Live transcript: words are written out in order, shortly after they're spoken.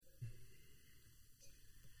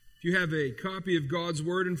If you have a copy of God's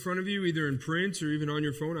Word in front of you, either in print or even on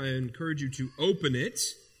your phone, I encourage you to open it.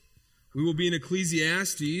 We will be in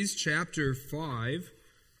Ecclesiastes chapter 5,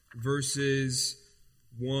 verses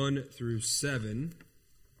 1 through 7.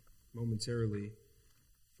 Momentarily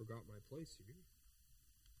forgot my place here.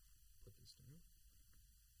 Put this down.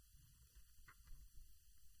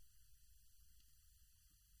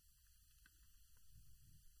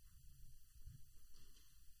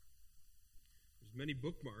 There's many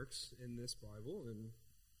bookmarks in this Bible, and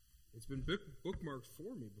it's been bookmarked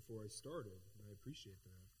for me before I started, and I appreciate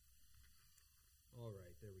that. All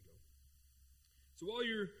right, there we go. So while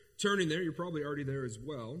you're turning there, you're probably already there as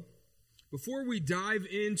well. Before we dive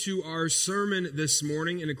into our sermon this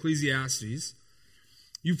morning in Ecclesiastes,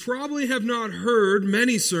 you probably have not heard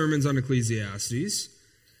many sermons on Ecclesiastes,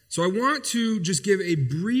 so I want to just give a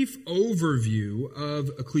brief overview of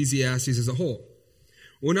Ecclesiastes as a whole.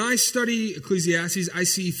 When I study Ecclesiastes, I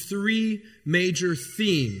see three major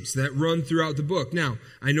themes that run throughout the book. Now,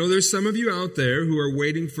 I know there's some of you out there who are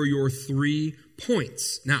waiting for your 3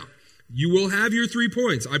 points. Now, you will have your 3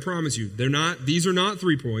 points, I promise you. These are not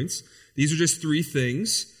 3 points. These are just 3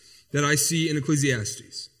 things that I see in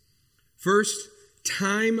Ecclesiastes. First,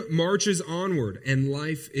 time marches onward and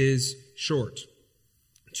life is short.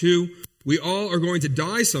 2, we all are going to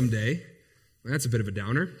die someday. That's a bit of a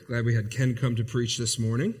downer. Glad we had Ken come to preach this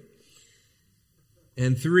morning.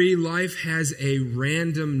 And 3, life has a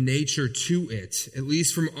random nature to it. At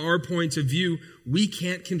least from our point of view, we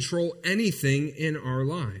can't control anything in our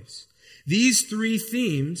lives. These 3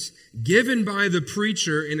 themes, given by the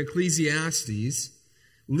preacher in Ecclesiastes,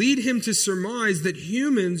 lead him to surmise that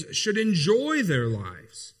humans should enjoy their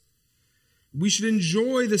lives. We should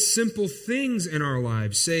enjoy the simple things in our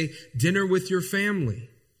lives, say dinner with your family,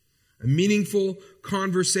 a meaningful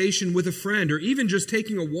conversation with a friend, or even just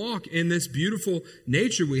taking a walk in this beautiful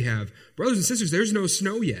nature we have. Brothers and sisters, there's no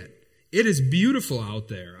snow yet. It is beautiful out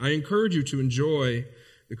there. I encourage you to enjoy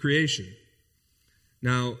the creation.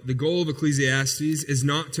 Now, the goal of Ecclesiastes is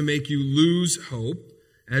not to make you lose hope,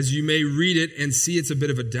 as you may read it and see it's a bit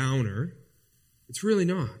of a downer. It's really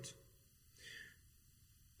not.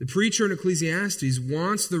 The preacher in Ecclesiastes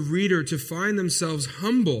wants the reader to find themselves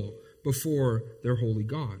humble before their holy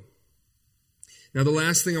God. Now, the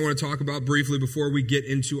last thing I want to talk about briefly before we get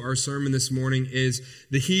into our sermon this morning is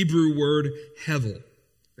the Hebrew word hevel.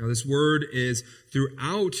 Now, this word is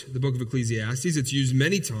throughout the book of Ecclesiastes. It's used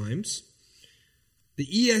many times. The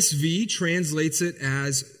ESV translates it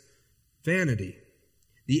as vanity.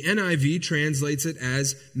 The NIV translates it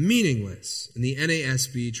as meaningless. And the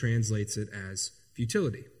NASB translates it as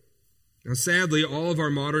futility. Now, sadly, all of our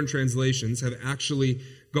modern translations have actually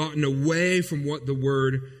gotten away from what the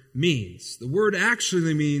word means. The word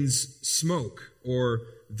actually means smoke or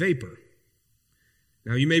vapor.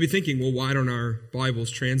 Now, you may be thinking, well, why don't our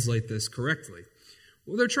Bibles translate this correctly?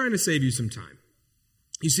 Well, they're trying to save you some time.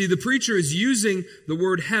 You see, the preacher is using the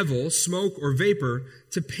word hevel, smoke or vapor,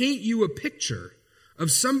 to paint you a picture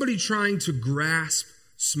of somebody trying to grasp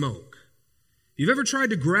smoke. If you've ever tried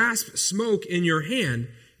to grasp smoke in your hand,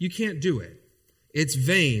 you can't do it. It's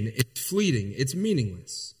vain, it's fleeting, it's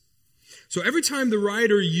meaningless. So every time the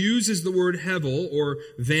writer uses the word hevel or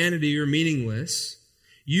vanity or meaningless,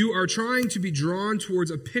 you are trying to be drawn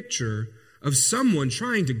towards a picture of someone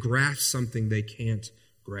trying to grasp something they can't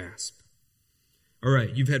grasp. All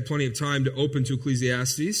right, you've had plenty of time to open to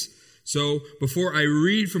Ecclesiastes. So before I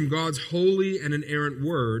read from God's holy and inerrant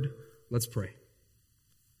word, let's pray.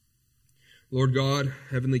 Lord God,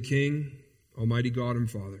 Heavenly King, Almighty God and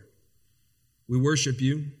Father, we worship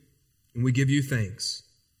you and we give you thanks.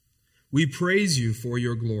 We praise you for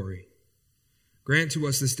your glory. Grant to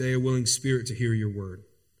us this day a willing spirit to hear your word.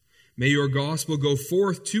 May your gospel go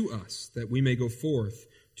forth to us, that we may go forth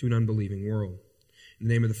to an unbelieving world. In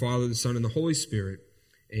the name of the Father, the Son, and the Holy Spirit,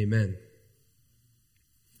 amen.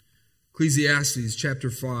 Ecclesiastes chapter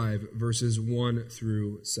 5, verses 1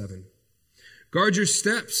 through 7. Guard your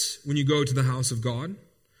steps when you go to the house of God.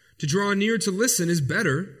 To draw near to listen is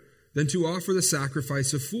better than to offer the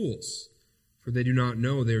sacrifice of fools, for they do not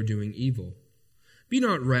know they are doing evil. Be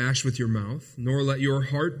not rash with your mouth, nor let your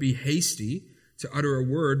heart be hasty to utter a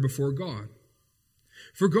word before God.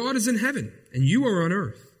 For God is in heaven, and you are on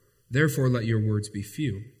earth. Therefore let your words be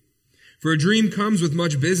few. For a dream comes with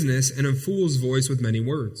much business, and a fool's voice with many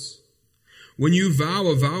words. When you vow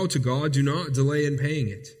a vow to God, do not delay in paying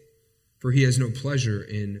it, for he has no pleasure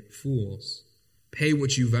in fools. Pay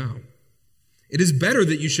what you vow. It is better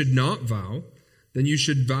that you should not vow than you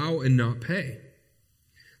should vow and not pay.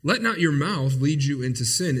 Let not your mouth lead you into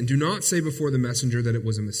sin, and do not say before the messenger that it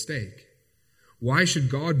was a mistake. Why should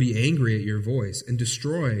God be angry at your voice and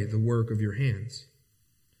destroy the work of your hands?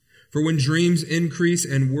 For when dreams increase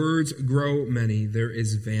and words grow many, there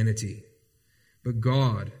is vanity. But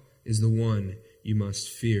God is the one you must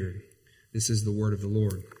fear. This is the word of the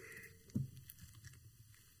Lord.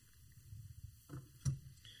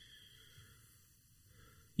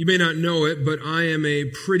 You may not know it, but I am a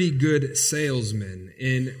pretty good salesman.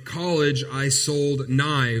 In college, I sold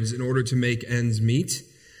knives in order to make ends meet.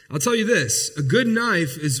 I'll tell you this, a good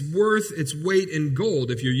knife is worth its weight in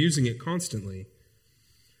gold if you're using it constantly.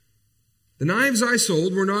 The knives I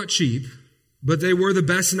sold were not cheap, but they were the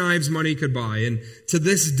best knives money could buy. And to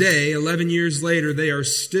this day, 11 years later, they are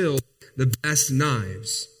still the best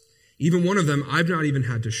knives. Even one of them I've not even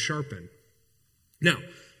had to sharpen. Now,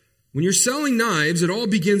 when you're selling knives, it all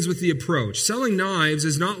begins with the approach. Selling knives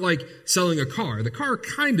is not like selling a car. The car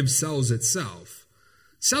kind of sells itself.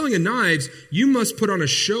 Selling a knives, you must put on a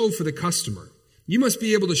show for the customer. You must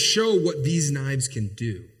be able to show what these knives can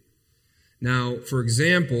do. Now, for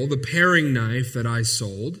example, the paring knife that I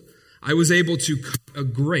sold, I was able to cut a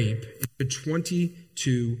grape into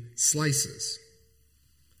 22 slices.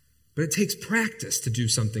 But it takes practice to do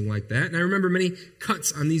something like that. And I remember many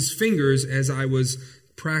cuts on these fingers as I was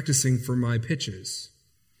practicing for my pitches.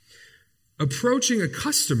 Approaching a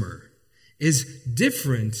customer is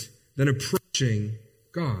different than approaching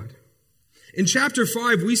God. In chapter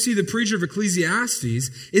 5, we see the preacher of Ecclesiastes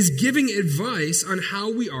is giving advice on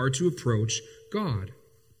how we are to approach God.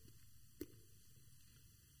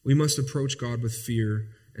 We must approach God with fear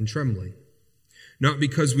and trembling. Not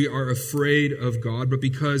because we are afraid of God, but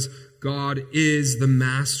because God is the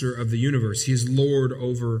master of the universe. He is Lord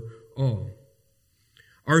over all.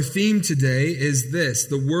 Our theme today is this: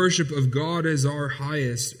 the worship of God is our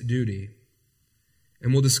highest duty.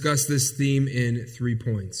 And we'll discuss this theme in 3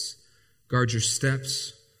 points. Guard your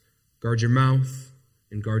steps, guard your mouth,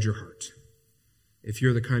 and guard your heart. If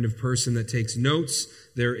you're the kind of person that takes notes,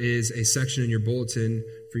 there is a section in your bulletin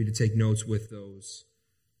for you to take notes with those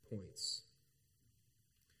points.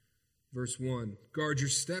 Verse 1, guard your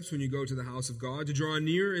steps when you go to the house of God. To draw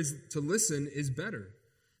near to listen is better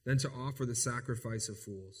than to offer the sacrifice of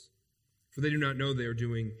fools, for they do not know they are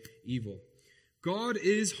doing evil. God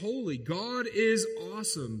is holy. God is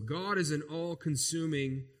awesome. God is an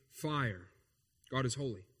all-consuming fire. God is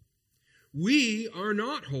holy. We are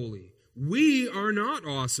not holy. We are not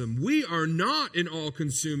awesome. We are not an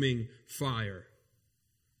all-consuming fire.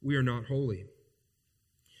 We are not holy.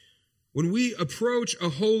 When we approach a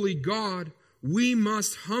holy God, we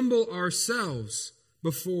must humble ourselves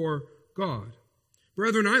before God.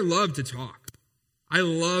 Brethren, I love to talk. I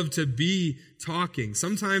love to be talking.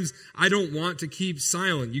 Sometimes I don't want to keep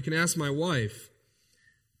silent. You can ask my wife.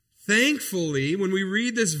 Thankfully, when we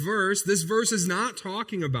read this verse is not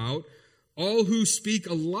talking about all who speak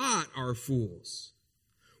a lot are fools.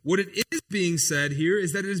 What it is being said here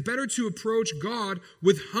is that it is better to approach God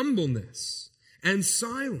with humbleness and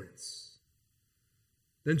silence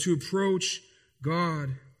than to approach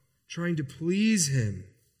God trying to please Him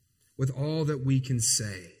with all that we can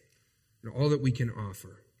say and all that we can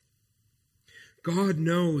offer. God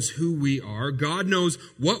knows who we are. God knows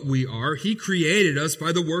what we are. He created us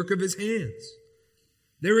by the work of His hands.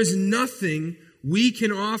 There is nothing we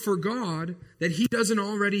can offer God that He doesn't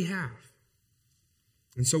already have.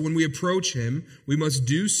 And so when we approach Him, we must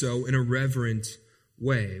do so in a reverent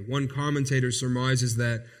way. One commentator surmises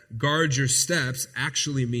that guard your steps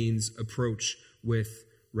actually means approach with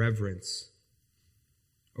reverence.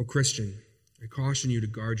 O Christian, I caution you to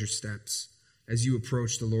guard your steps as you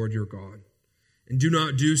approach the Lord your God. And do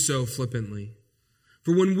not do so flippantly.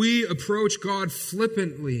 For when we approach God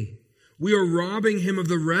flippantly, we are robbing Him of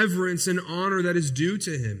the reverence and honor that is due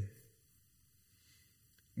to Him.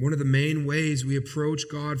 One of the main ways we approach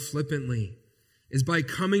God flippantly is by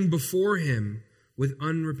coming before Him with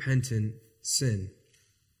unrepentant sin.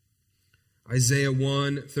 Isaiah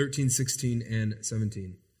 1, 13, 16, and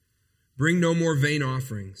 17. Bring no more vain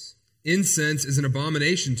offerings. Incense is an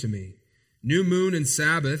abomination to me. New moon and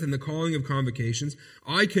Sabbath and the calling of convocations.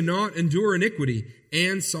 I cannot endure iniquity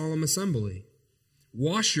and solemn assembly.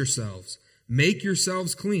 Wash yourselves. Make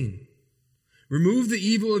yourselves clean. Remove the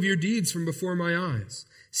evil of your deeds from before my eyes.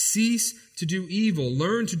 Cease to do evil.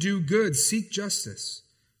 Learn to do good. Seek justice.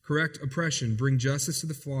 Correct oppression. Bring justice to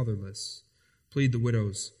the fatherless. Plead the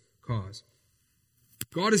widow's cause.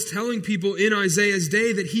 God is telling people in Isaiah's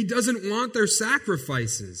day that He doesn't want their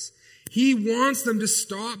sacrifices. He wants them to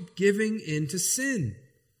stop giving in to sin.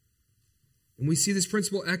 And we see this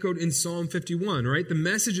principle echoed in Psalm 51, right? The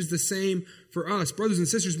message is the same for us. Brothers and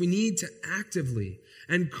sisters, we need to actively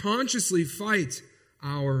and consciously fight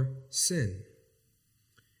our sin.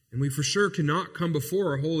 And we for sure cannot come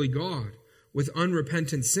before a holy God with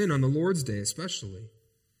unrepentant sin on the Lord's Day especially.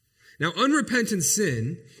 Now, unrepentant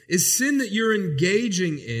sin is sin that you're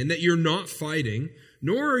engaging in, that you're not fighting,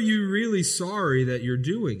 nor are you really sorry that you're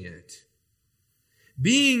doing it.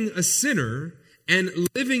 Being a sinner and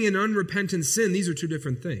living in unrepentant sin, these are two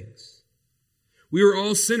different things. We are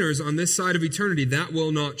all sinners on this side of eternity. That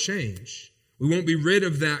will not change. We won't be rid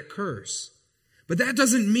of that curse. But that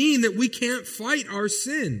doesn't mean that we can't fight our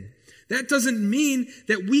sin. That doesn't mean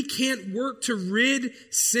that we can't work to rid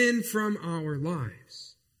sin from our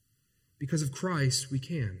lives. Because of Christ, we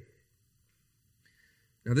can.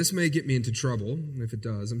 Now, this may get me into trouble. If it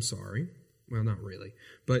does, I'm sorry. Well, not really.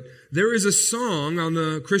 But there is a song on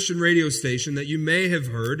the Christian radio station that you may have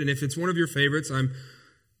heard, and if it's one of your favorites, I'm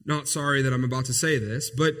not sorry that I'm about to say this,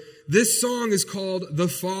 but this song is called The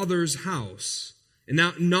Father's House. And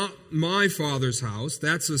now, not My Father's House.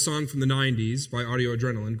 That's a song from the 90s by Audio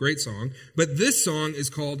Adrenaline. Great song. But this song is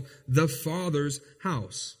called The Father's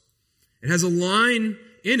House. It has a line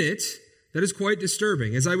in it that is quite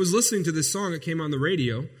disturbing. As I was listening to this song, it came on the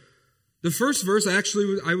radio. The first verse, I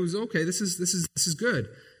was okay, this is good.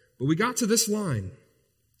 But we got to this line,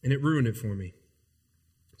 and it ruined it for me.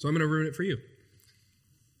 So I'm going to ruin it for you.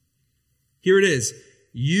 Here it is.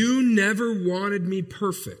 You never wanted me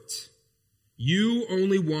perfect. You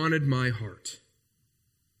only wanted my heart.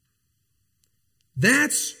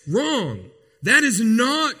 That's wrong. That is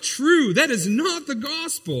not true. That is not the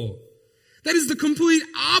gospel. That is the complete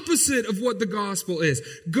opposite of what the gospel is.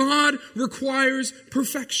 God requires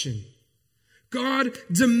perfection. God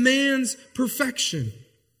demands perfection.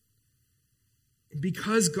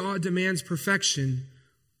 Because God demands perfection,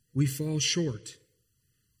 we fall short.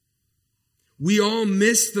 We all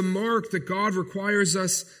miss the mark that God requires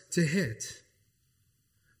us to hit.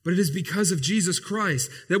 But it is because of Jesus Christ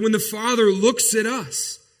that when the Father looks at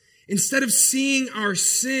us, instead of seeing our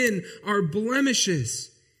sin, our blemishes,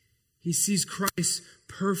 He sees Christ's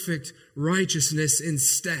perfect righteousness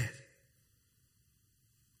instead.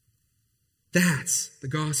 That's the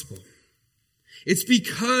gospel. It's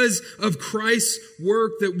because of Christ's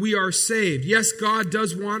work that we are saved. Yes, God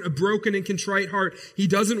does want a broken and contrite heart. He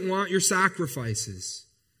doesn't want your sacrifices.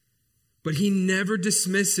 But He never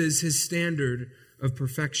dismisses His standard of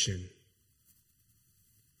perfection.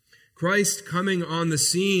 Christ coming on the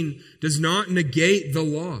scene does not negate the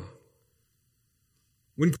law.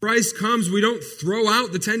 When Christ comes, we don't throw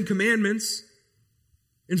out the 10 Commandments.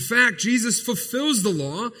 In fact, Jesus fulfills the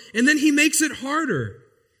law, and then He makes it harder.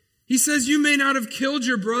 He says, you may not have killed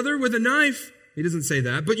your brother with a knife. He doesn't say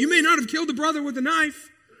that, but you may not have killed a brother with a knife.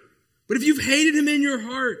 But if you've hated him in your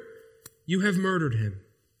heart, you have murdered him.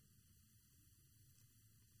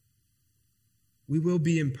 We will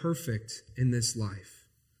be imperfect in this life.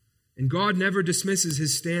 And God never dismisses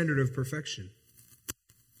His standard of perfection.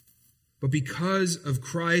 But because of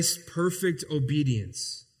Christ's perfect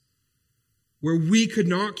obedience, where we could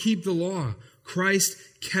not keep the law, Christ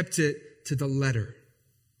kept it to the letter.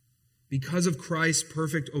 Because of Christ's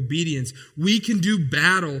perfect obedience, we can do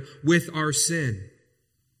battle with our sin.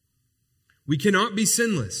 We cannot be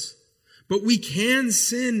sinless, but we can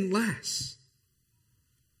sin less.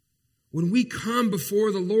 When we come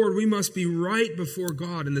before the Lord, we must be right before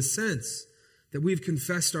God in the sense that we've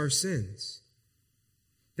confessed our sins,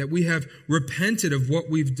 that we have repented of what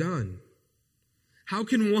we've done. How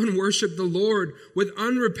can one worship the Lord with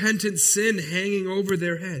unrepentant sin hanging over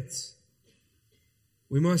their heads?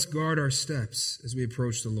 We must guard our steps as we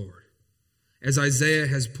approach the Lord. As Isaiah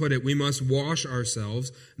has put it, we must wash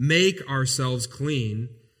ourselves, make ourselves clean,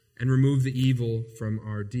 and remove the evil from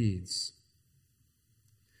our deeds.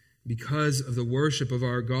 Because of the worship of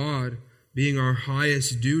our God being our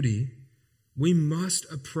highest duty, we must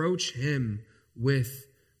approach Him with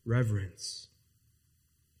reverence.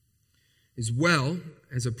 As well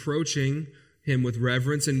as approaching Him with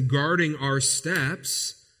reverence and guarding our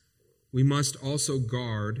steps, we must also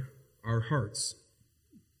guard our hearts.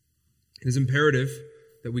 It is imperative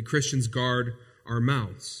that we Christians guard our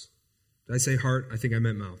mouths. Did I say heart? I think I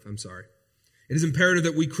meant mouth. I'm sorry. It is imperative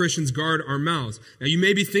that we Christians guard our mouths. Now, you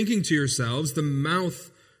may be thinking to yourselves, the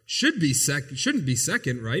mouth shouldn't be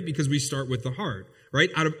second, right? Because we start with the heart, right?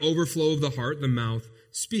 Out of overflow of the heart, the mouth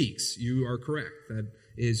speaks. You are correct. That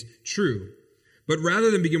is true. But rather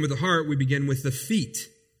than begin with the heart, we begin with the feet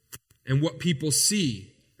and what people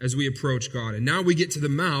see as we approach God. And now we get to the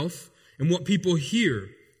mouth and what people hear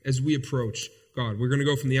as we approach God. We're going to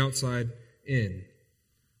go from the outside in.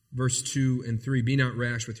 Verse 2 and 3, be not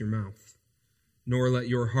rash with your mouth, nor let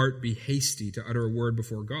your heart be hasty to utter a word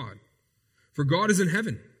before God. For God is in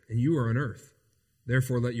heaven, and you are on earth.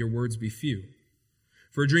 Therefore let your words be few.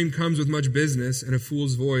 For a dream comes with much business, and a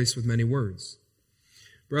fool's voice with many words.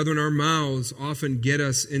 Brethren, our mouths often get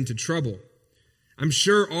us into trouble. I'm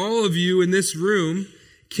sure all of you in this room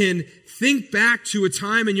can think back to a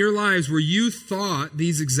time in your lives where you thought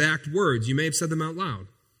these exact words. You may have said them out loud.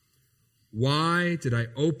 Why did I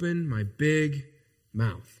open my big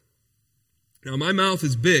mouth? Now, my mouth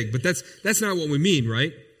is big, but that's not what we mean,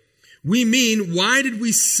 right? We mean, why did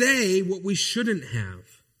we say what we shouldn't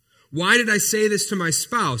have? Why did I say this to my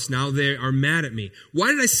spouse? Now they are mad at me. Why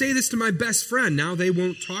did I say this to my best friend? Now they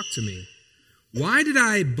won't talk to me. Why did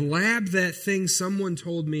I blab that thing someone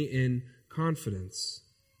told me in confidence?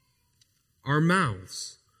 Our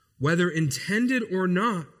mouths, whether intended or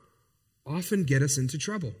not, often get us into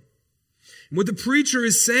trouble. And what the preacher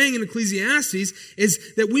is saying in Ecclesiastes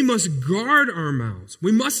is that we must guard our mouths.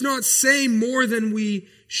 We must not say more than we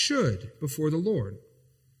should before the Lord.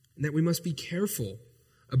 And that we must be careful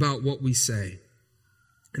about what we say.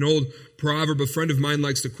 An old proverb a friend of mine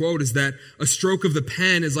likes to quote is that a stroke of the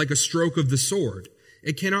pen is like a stroke of the sword.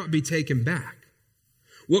 It cannot be taken back.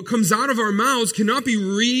 What comes out of our mouths cannot be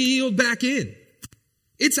reeled back in.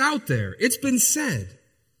 It's out there. It's been said.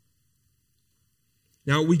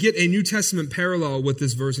 Now, we get a New Testament parallel with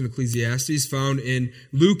this verse in Ecclesiastes found in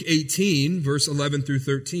Luke 18, verse 11 through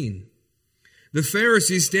 13. The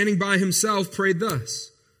Pharisee, standing by himself, prayed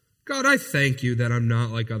thus, God, I thank you that I'm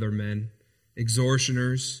not like other men,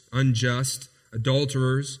 extortioners, unjust,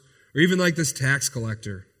 adulterers, or even like this tax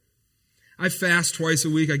collector. I fast twice a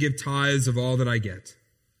week. I give tithes of all that I get.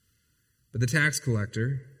 But the tax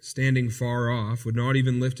collector, standing far off, would not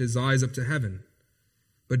even lift his eyes up to heaven,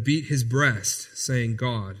 but beat his breast, saying,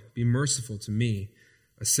 God, be merciful to me,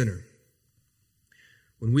 a sinner.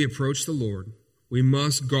 When we approach the Lord, we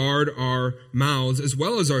must guard our mouths as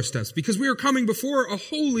well as our steps, because we are coming before a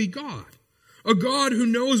holy God, a God who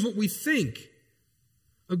knows what we think,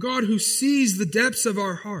 a God who sees the depths of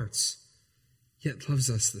our hearts, yet loves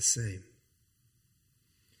us the same.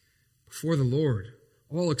 Before the Lord,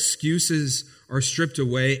 all excuses are stripped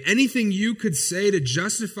away. Anything you could say to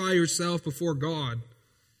justify yourself before God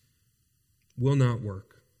will not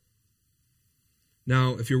work.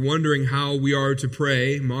 Now, if you're wondering how we are to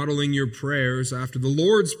pray, modeling your prayers after the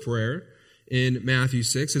Lord's Prayer in Matthew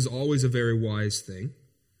 6 is always a very wise thing.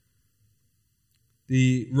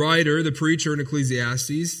 The writer, the preacher in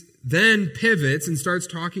Ecclesiastes, then pivots and starts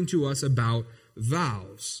talking to us about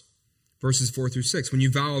vows. Verses 4 through 6. When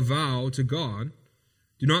you vow a vow to God,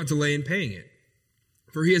 do not delay in paying it,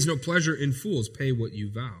 for he has no pleasure in fools. Pay what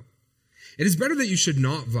you vow. It is better that you should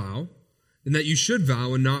not vow than that you should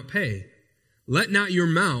vow and not pay. Let not your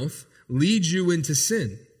mouth lead you into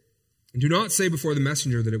sin, and do not say before the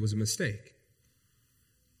messenger that it was a mistake.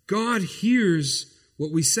 God hears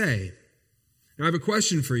what we say. Now I have a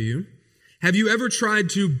question for you. Have you ever tried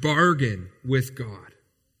to bargain with God?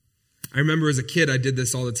 I remember as a kid I did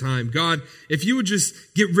this all the time. God, if you would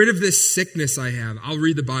just get rid of this sickness I have, I'll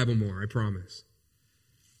read the Bible more, I promise.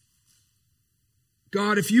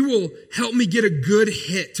 God, if you will help me get a good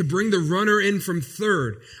hit to bring the runner in from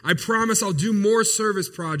third, I promise I'll do more service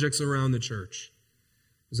projects around the church.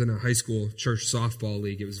 I was in a high school church softball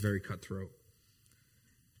league. It was very cutthroat.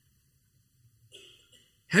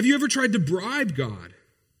 Have you ever tried to bribe God?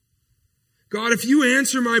 God, if you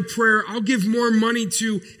answer my prayer, I'll give more money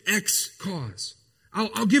to X cause.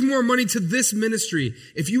 I'll give more money to this ministry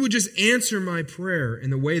if you would just answer my prayer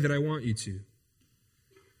in the way that I want you to.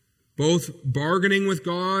 Both bargaining with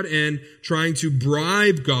God and trying to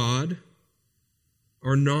bribe God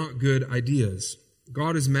are not good ideas.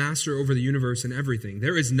 God is master over the universe and everything.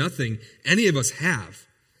 There is nothing any of us have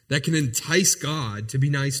that can entice God to be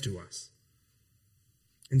nice to us.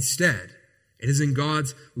 Instead, it is in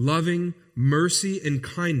God's loving mercy and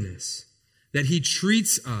kindness that he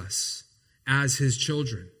treats us as his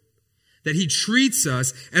children, that he treats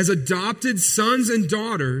us as adopted sons and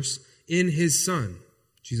daughters in his Son,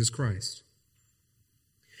 Jesus Christ.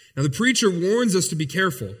 Now, the preacher warns us to be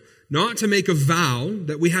careful, not to make a vow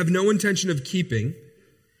that we have no intention of keeping,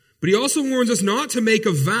 but he also warns us not to make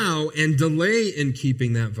a vow and delay in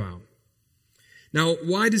keeping that vow. Now,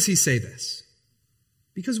 why does he say this?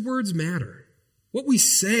 Because words matter. What we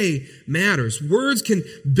say matters. Words can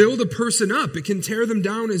build a person up. It can tear them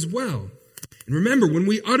down as well. And remember, when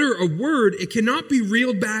we utter a word, it cannot be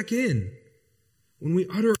reeled back in. When we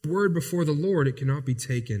utter a word before the Lord, it cannot be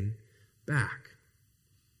taken back.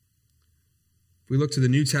 If we look to the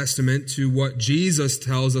New Testament, to what Jesus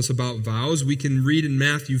tells us about vows, we can read in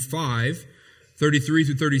Matthew 5, 33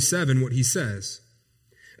 through 37, what he says.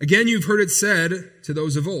 Again, you've heard it said to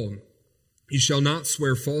those of old, you shall not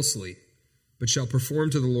swear falsely, but shall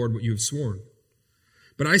perform to the Lord what you have sworn.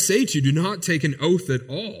 But I say to you, do not take an oath at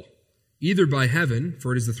all, either by heaven,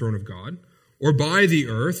 for it is the throne of God, or by the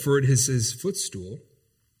earth, for it is his footstool,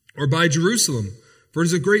 or by Jerusalem, for it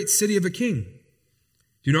is a great city of a king.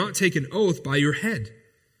 Do not take an oath by your head,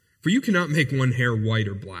 for you cannot make one hair white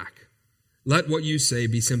or black. Let what you say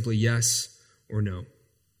be simply yes or no.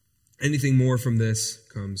 Anything more from this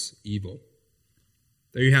comes evil.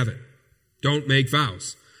 There you have it. Don't make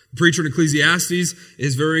vows. The preacher in Ecclesiastes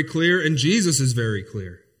is very clear, and Jesus is very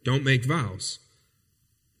clear. Don't make vows.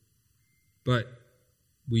 But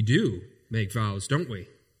we do make vows, don't we?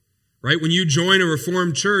 Right? When you join a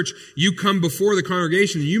Reformed church, you come before the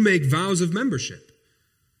congregation and you make vows of membership.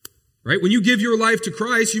 Right? When you give your life to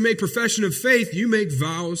Christ, you make profession of faith, you make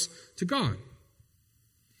vows to God.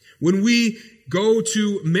 When we go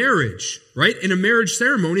to marriage, right? In a marriage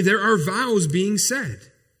ceremony, there are vows being said.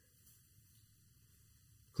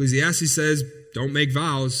 Ecclesiastes says, don't make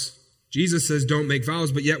vows. Jesus says, don't make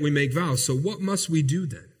vows, but yet we make vows. So what must we do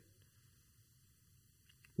then?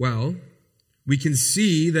 Well, we can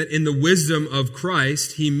see that in the wisdom of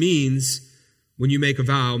Christ, he means, when you make a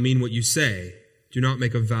vow, mean what you say. Do not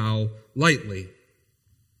make a vow lightly.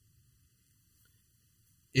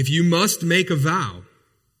 If you must make a vow,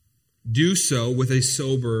 do so with a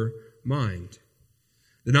sober mind.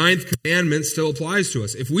 The 9th commandment still applies to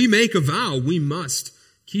us. If we make a vow, we must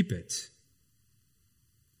keep it.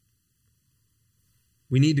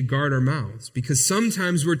 We need to guard our mouths because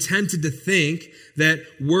sometimes we're tempted to think that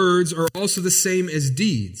words are also the same as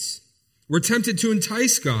deeds. We're tempted to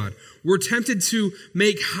entice God. We're tempted to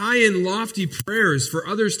make high and lofty prayers for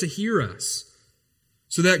others to hear us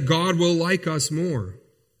so that God will like us more.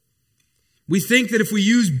 We think that if we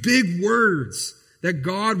use big words, that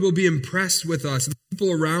God will be impressed with us and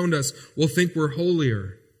people around us will think we're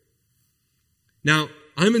holier. Now,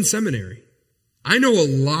 I'm in seminary. I know a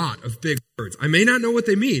lot of big words. I may not know what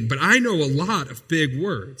they mean, but I know a lot of big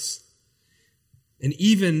words. And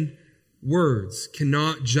even words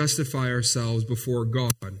cannot justify ourselves before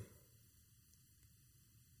God.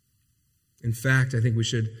 In fact, I think we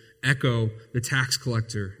should echo the tax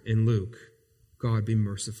collector in Luke. God, be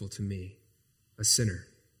merciful to me, a sinner.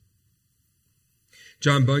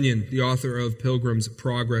 John Bunyan, the author of Pilgrim's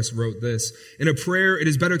Progress, wrote this: in a prayer, it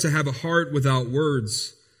is better to have a heart without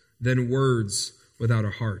words than words without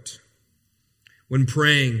a heart. When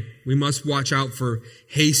praying, we must watch out for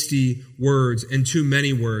hasty words and too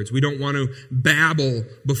many words. We don't want to babble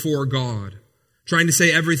before God, trying to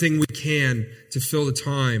say everything we can to fill the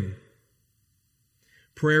time.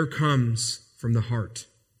 Prayer comes from the heart.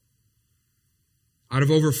 Out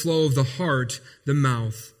of overflow of the heart, the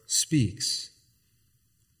mouth speaks.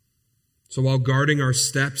 So while guarding our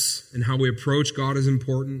steps and how we approach God is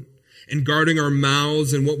important, and guarding our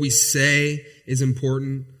mouths and what we say is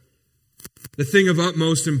important, the thing of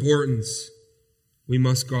utmost importance, we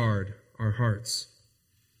must guard our hearts.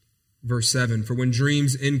 Verse 7, for when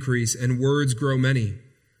dreams increase and words grow many,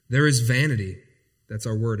 there is vanity. That's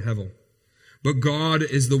our word, hevel. But God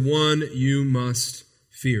is the one you must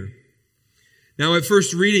fear. Now, at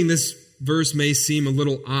first reading, this verse may seem a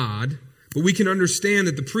little odd, but we can understand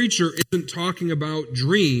that the preacher isn't talking about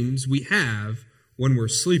dreams we have when we're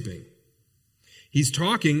sleeping. He's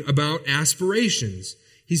talking about aspirations.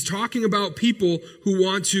 He's talking about people who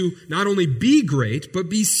want to not only be great, but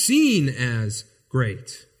be seen as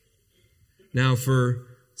great. Now, for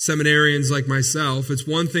seminarians like myself, it's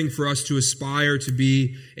one thing for us to aspire to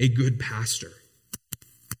be a good pastor.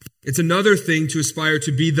 It's another thing to aspire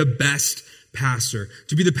to be the best pastor,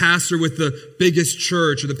 to be the pastor with the biggest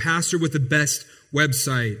church or the pastor with the best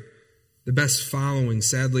website, the best following.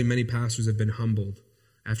 Sadly, many pastors have been humbled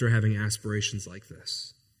after having aspirations like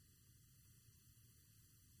this.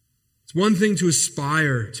 It's one thing to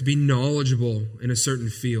aspire to be knowledgeable in a certain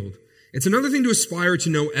field. It's another thing to aspire to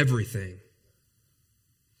know everything.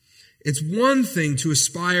 It's one thing to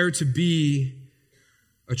aspire to be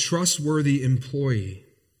a trustworthy employee.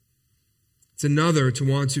 It's another to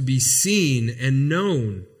want to be seen and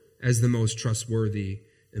known as the most trustworthy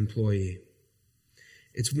employee.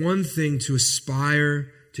 It's one thing to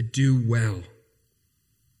aspire to do well.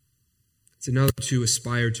 It's another to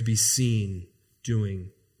aspire to be seen doing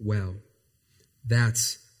well.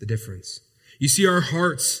 That's the difference. You see, our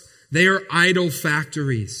hearts, they are idol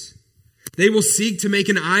factories. They will seek to make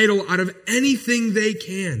an idol out of anything they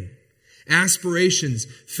can. Aspirations,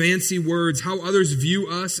 fancy words, how others view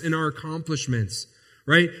us and our accomplishments,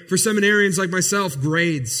 right? For seminarians like myself,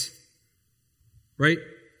 grades, right?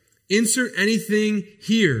 Insert anything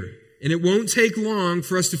here, and it won't take long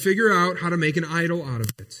for us to figure out how to make an idol out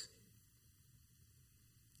of it.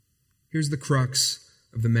 Here's the crux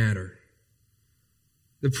of the matter.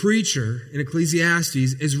 The preacher in Ecclesiastes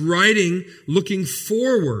is writing looking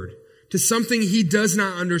forward to something he does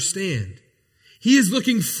not understand. He is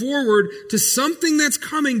looking forward to something that's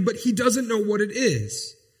coming, but he doesn't know what it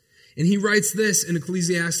is. And he writes this in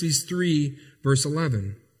Ecclesiastes 3, verse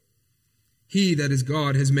 11. He, that is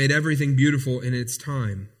God, has made everything beautiful in its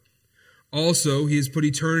time. Also, he has put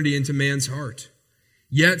eternity into man's heart,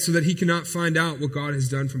 yet so that he cannot find out what God has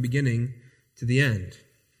done from beginning to the end.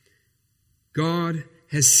 God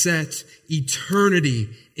has set eternity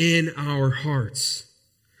in our hearts.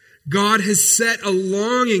 God has set a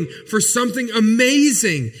longing for something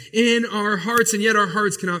amazing in our hearts, and yet our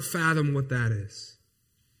hearts cannot fathom what that is.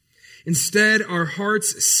 Instead, our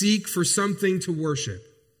hearts seek for something to worship.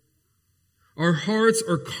 Our hearts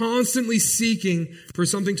are constantly seeking for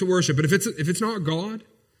something to worship. But if it's not God,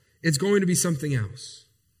 it's going to be something else.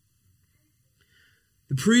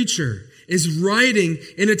 The preacher is writing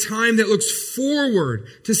in a time that looks forward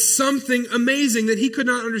to something amazing that he could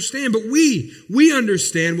not understand. But we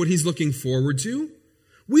understand what he's looking forward to.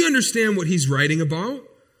 We understand what he's writing about.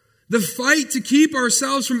 The fight to keep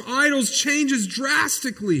ourselves from idols changes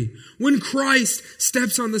drastically when Christ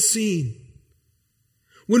steps on the scene.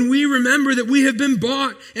 When we remember that we have been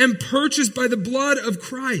bought and purchased by the blood of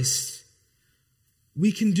Christ,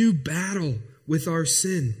 we can do battle with our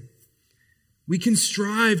sin. We can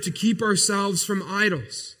strive to keep ourselves from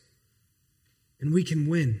idols, and we can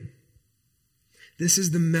win. This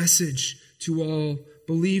is the message to all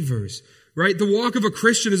believers, right? The walk of a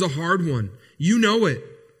Christian is a hard one. You know it.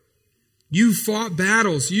 You've fought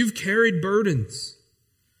battles. You've carried burdens.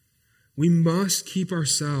 We must keep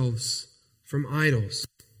ourselves from idols.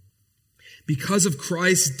 Because of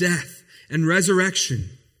Christ's death and resurrection,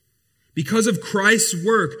 because of Christ's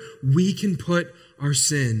work, we can put our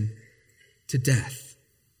sin to death.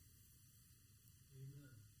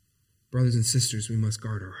 Brothers and sisters, we must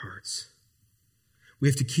guard our hearts. We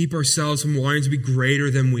have to keep ourselves from wanting to be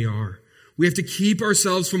greater than we are. We have to keep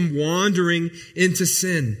ourselves from wandering into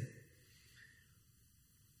sin.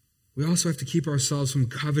 We also have to keep ourselves from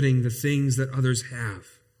coveting the things that others have.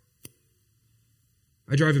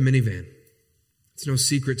 I drive a minivan. It's no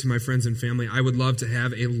secret to my friends and family. I would love to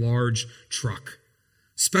have a large truck,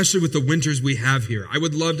 especially with the winters we have here. I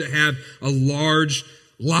would love to have a large,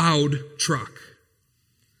 loud truck.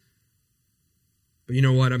 But you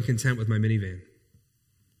know what? I'm content with my minivan.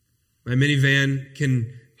 My minivan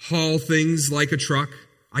can haul things like a truck.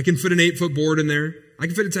 I can fit an 8-foot board in there. I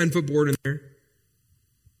can fit a 10-foot board in there.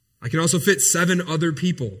 I can also fit 7 other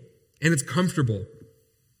people, and it's comfortable.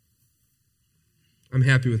 I'm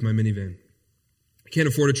happy with my minivan. I can't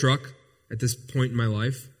afford a truck at this point in my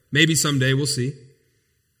life. Maybe someday, we'll see.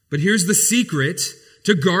 But here's the secret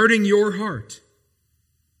to guarding your heart.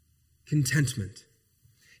 Contentment.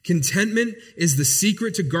 Contentment is the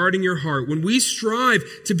secret to guarding your heart. When we strive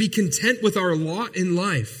to be content with our lot in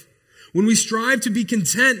life, when we strive to be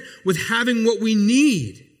content with having what we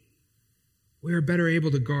need, we are better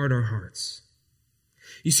able to guard our hearts.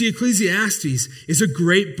 You see, Ecclesiastes is a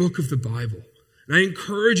great book of the Bible. And I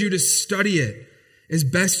encourage you to study it as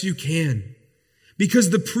best you can. Because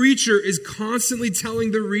the preacher is constantly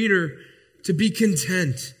telling the reader to be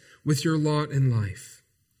content with your lot in life.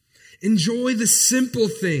 Enjoy the simple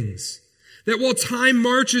things. That while time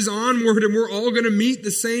marches onward and we're all going to meet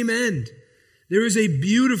the same end, there is a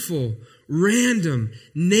beautiful, random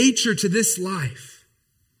nature to this life.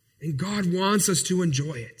 And God wants us to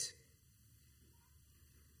enjoy it.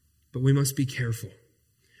 But we must be careful.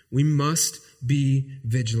 We must be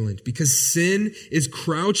vigilant because sin is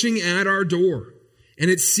crouching at our door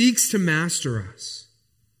and it seeks to master us.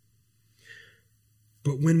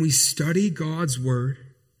 But when we study God's word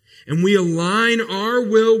and we align our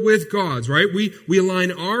will with God's, right? We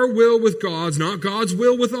align our will with God's, not God's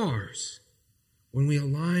will with ours. When we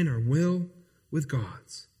align our will with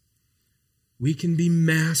God's, we can be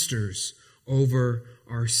masters over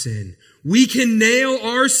our sin. We can nail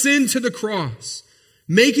our sin to the cross,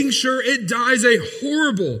 making sure it dies a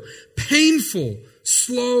horrible, painful,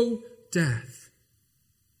 slow death.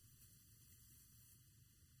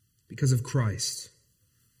 Because of Christ,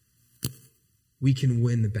 we can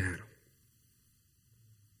win the battle.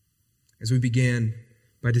 As we began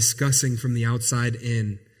by discussing from the outside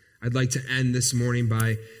in, I'd like to end this morning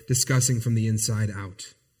by discussing from the inside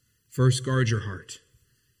out. First, guard your heart.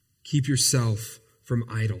 Keep yourself from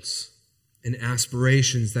idols and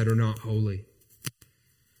aspirations that are not holy.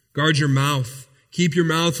 Guard your mouth. Keep your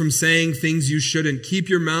mouth from saying things you shouldn't. Keep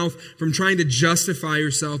your mouth from trying to justify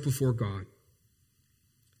yourself before God.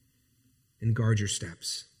 And guard your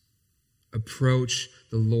steps. Approach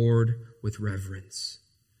the Lord with reverence.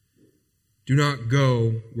 Do not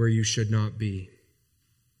go where you should not be.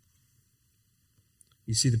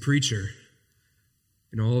 You see, the preacher,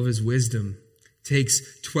 in all of his wisdom, takes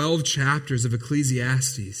 12 chapters of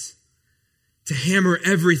Ecclesiastes to hammer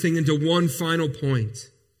everything into one final point.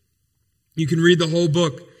 You can read the whole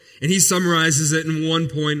book, and he summarizes it in one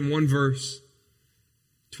point, in one verse.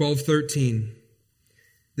 12:13.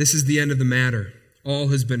 This is the end of the matter. All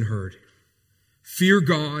has been heard. Fear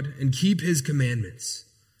God and keep his commandments,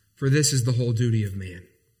 for this is the whole duty of man.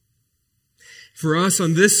 For us,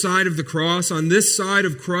 on this side of the cross, on this side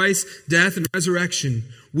of Christ's death and resurrection,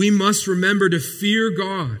 we must remember to fear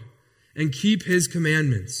God and keep his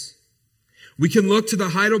commandments. We can look to the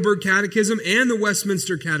Heidelberg Catechism and the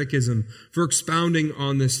Westminster Catechism for expounding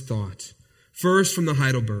on this thought. First, from the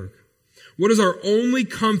Heidelberg. What is our only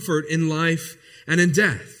comfort in life and in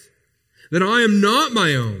death? That I am not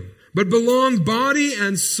my own, but belong body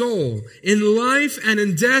and soul, in life and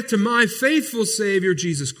in death, to my faithful Savior,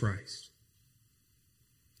 Jesus Christ.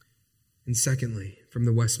 And secondly, from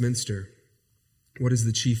the Westminster, what is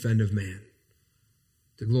the chief end of man?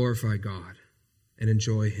 To glorify God and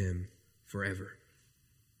enjoy him forever.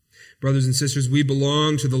 Brothers and sisters, we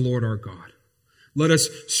belong to the Lord our God. Let us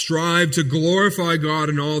strive to glorify God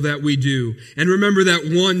in all that we do. And remember that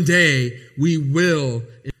one day we will.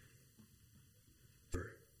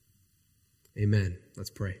 Amen. Let's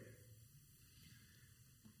pray.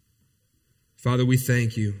 Father, we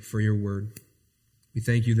thank you for your word. We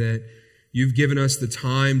thank you that you've given us the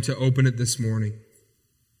time to open it this morning.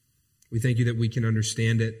 We thank you that we can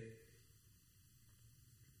understand it.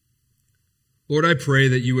 Lord, I pray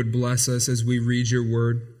that you would bless us as we read your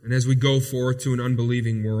word and as we go forth to an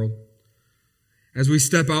unbelieving world. As we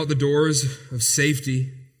step out the doors of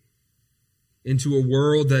safety into a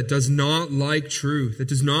world that does not like truth, that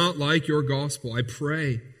does not like your gospel, I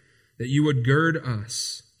pray that you would gird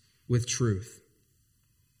us with truth.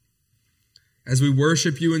 As we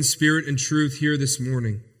worship you in spirit and truth here this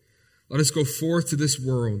morning, let us go forth to this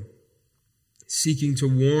world, seeking to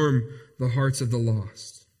warm the hearts of the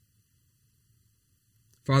lost.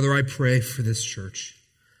 Father, I pray for this church.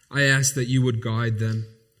 I ask that you would guide them,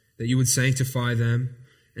 that you would sanctify them,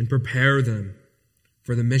 and prepare them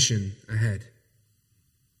for the mission ahead.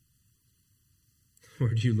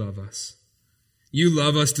 Lord, you love us. You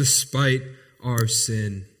love us despite our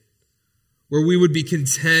sin, where we would be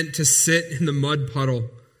content to sit in the mud puddle,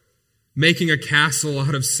 making a castle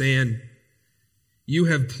out of sand. You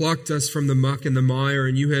have plucked us from the muck and the mire,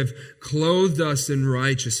 and you have clothed us in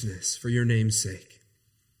righteousness for your name's sake.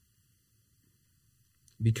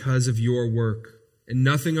 Because of your work and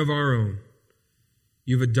nothing of our own,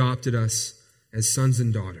 you've adopted us as sons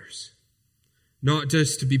and daughters. Not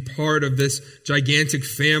just to be part of this gigantic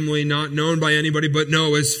family, not known by anybody, but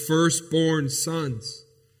no, as firstborn sons,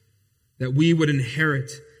 that we would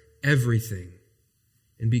inherit everything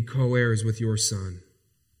and be co-heirs with your Son.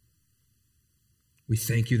 We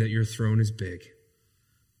thank you that your throne is big.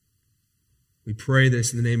 We pray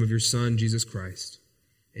this in the name of your Son, Jesus Christ.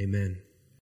 Amen.